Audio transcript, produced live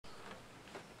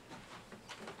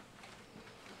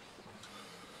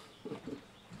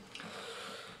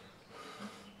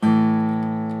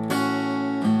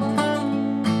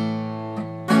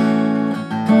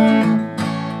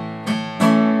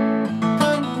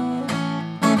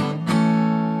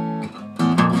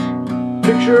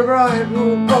Picture a bright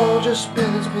blue ball just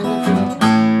spinning through,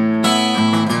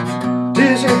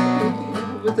 dizzy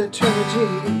with eternity,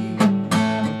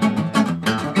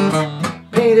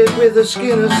 painted with the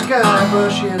skin of sky,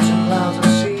 brush in some clouds of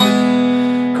sea,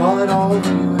 call it all for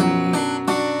you and me.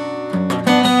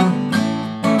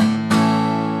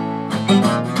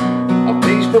 A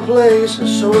peaceful place,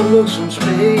 so it looks from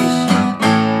space.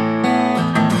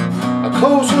 A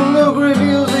closer look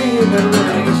reveals the human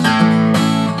race.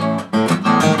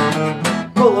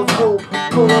 Full of hope,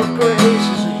 full of grace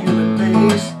is a human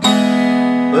face.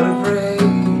 But afraid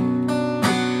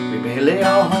we may lay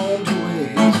our home to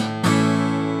waste.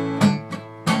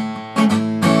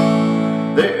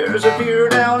 There's a fear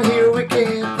down here we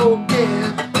can't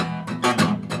forget.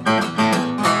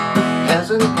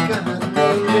 Hasn't got a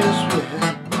name just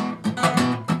yet.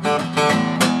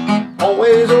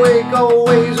 Always awake,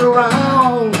 always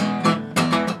around,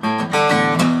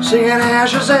 singing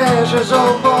ashes, ashes,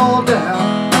 all fall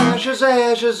down. Ashes,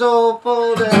 ashes, all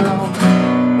fall down.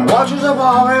 The watches of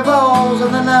war revolves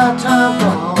and the nighttime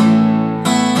falls.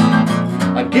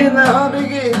 Again the hunt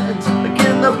begins,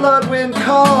 again the blood wind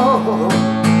calls.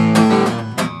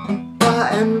 By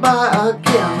and by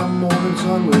again the morning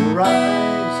sun will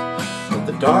rise, but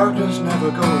the darkness never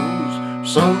goes from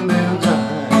some man's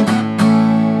eyes.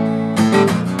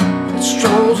 It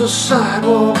strolls the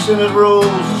sidewalks and it rolls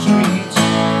the streets,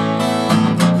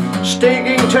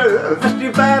 staking turf,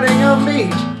 dividing a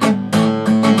meat.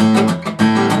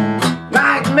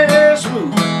 Nightmare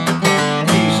swoop,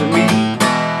 piece of me,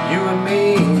 you and me,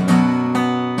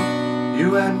 you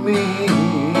and me.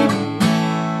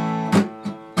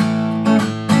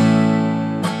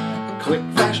 Click,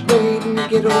 flash, blade, and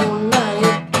get all night.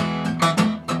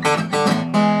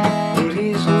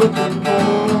 He's looking for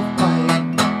a fight.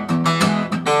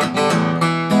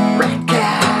 Red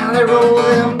cow, they roll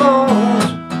them bones.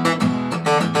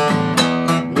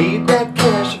 Need that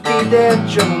cash, feed that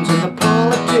Jones, and the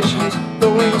politicians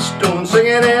throwing stones,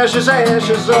 singing ashes,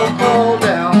 ashes, all fall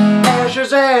down.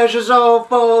 Ashes, ashes, all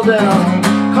fall down.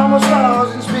 Come on,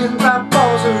 stars and spin by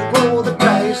balls and roll the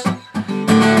dice.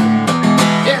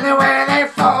 Anywhere they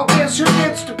fall, guess who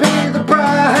gets to pay the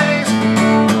price?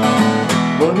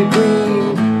 Money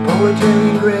green,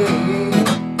 proletarian gray,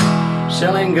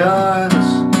 selling guns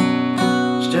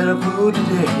instead of food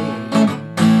today.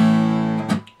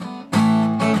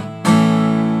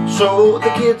 So the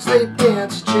kids they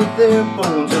dance, cheat their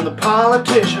bones, and the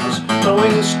politicians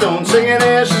throwing stones, singing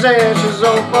ashes, ashes,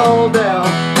 all fall down.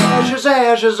 Ashes,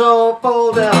 ashes, all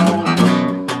fall down.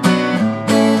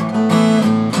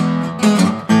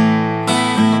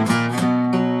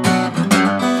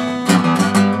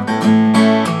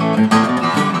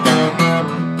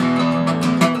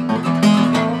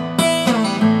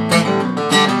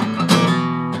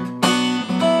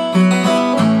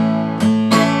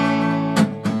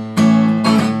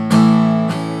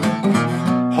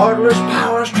 Heartless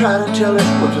powers try to tell us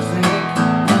what to think.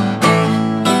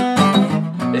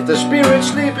 If the spirit's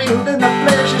sleeping, then the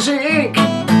flesh is ink.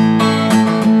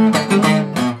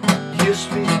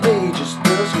 History's pages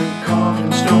thusly carved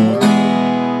in stone.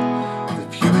 The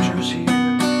future's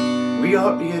here, we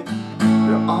are it,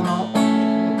 we're on our own.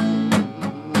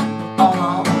 On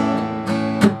our own.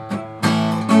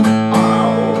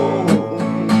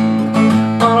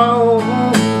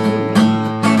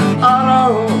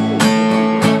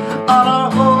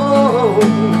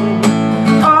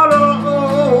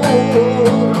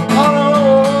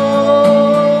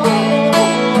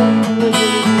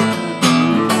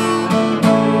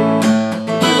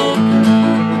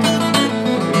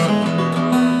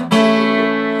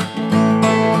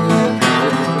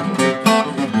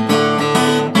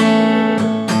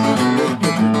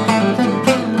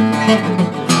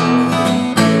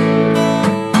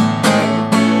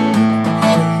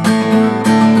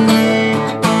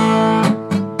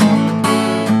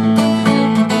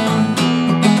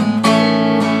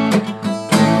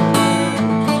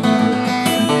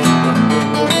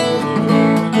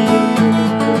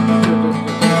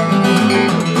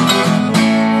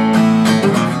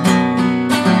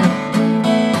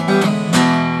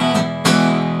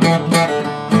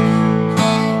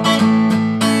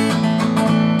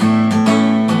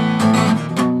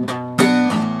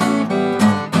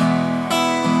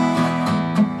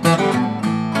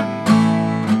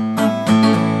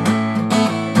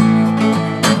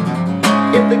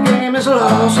 The game is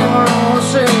lost and we're all the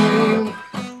same.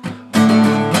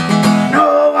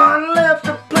 No one left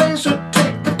to place or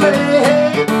take the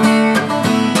blame.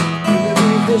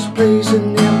 Leave this place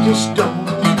an empty stone,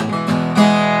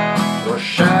 or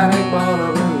shining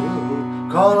Barlow,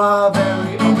 call our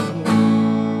very own.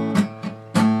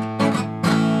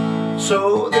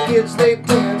 kids they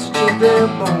dance, chew their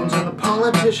bones, and the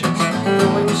politicians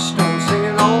throwing stones,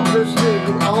 singing all this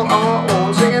new, all our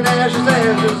own, singing ashes,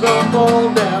 ashes, all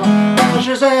fall down,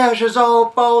 ashes, ashes, all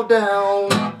fall down.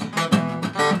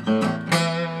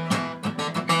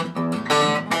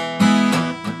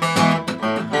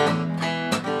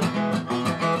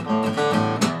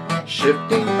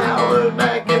 Shifting powers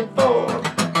back and forth,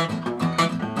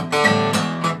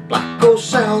 black goes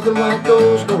south and white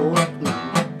goes north,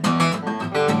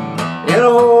 in a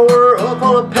whole world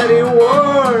full of petty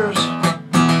wars,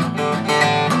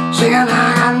 singing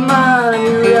I got mine and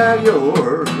you got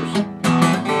yours.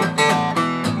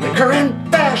 The current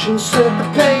fashion set the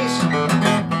pace,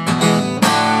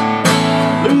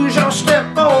 lose your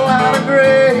step, fall out of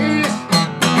grace.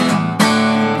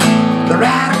 The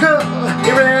radical,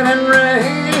 he ran and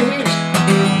raged,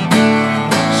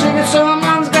 singing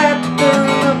someone's got to turn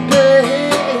the page.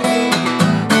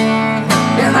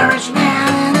 And the rich man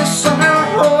in his summer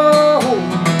home,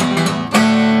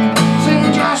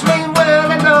 singing just ain't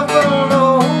well enough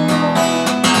alone.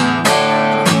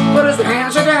 But his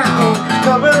hands are down,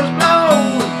 covers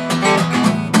blown,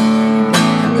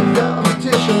 and the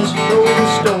politicians throwing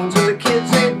stones, and the kids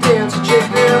they dance and shake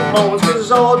their bones, 'cause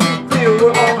it's all too clear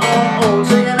we're on our own,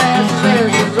 singing ashes,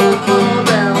 ashes, all fall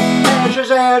down,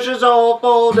 ashes, ashes, all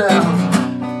fall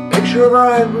down. Picture a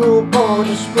bright blue ball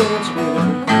just spins me.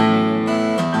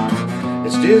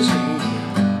 It's Disney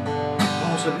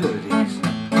possibilities.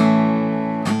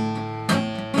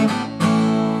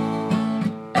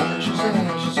 Ashes,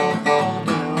 ashes, all fall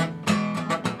down,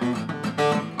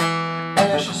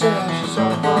 ashes, ashes,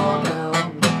 all fall down,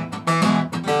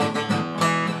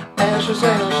 ashes,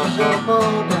 ashes, all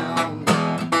fall down,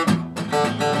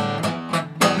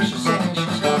 ashes,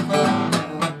 ashes, all fall down,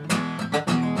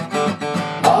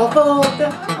 all fall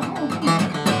down,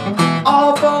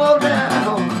 all fall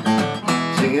down,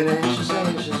 singing ashes,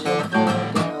 ashes, all fall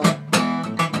down,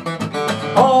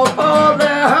 all fall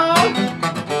down,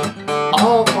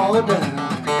 all fall down,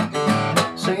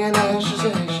 singing ashes,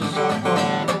 ashes, all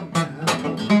fall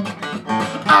down,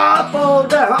 all fall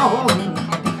down,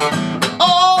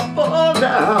 all fall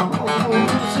down,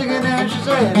 singing ashes,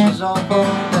 ashes, all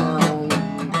fall down,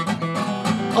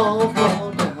 all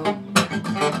fall down,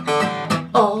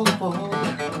 all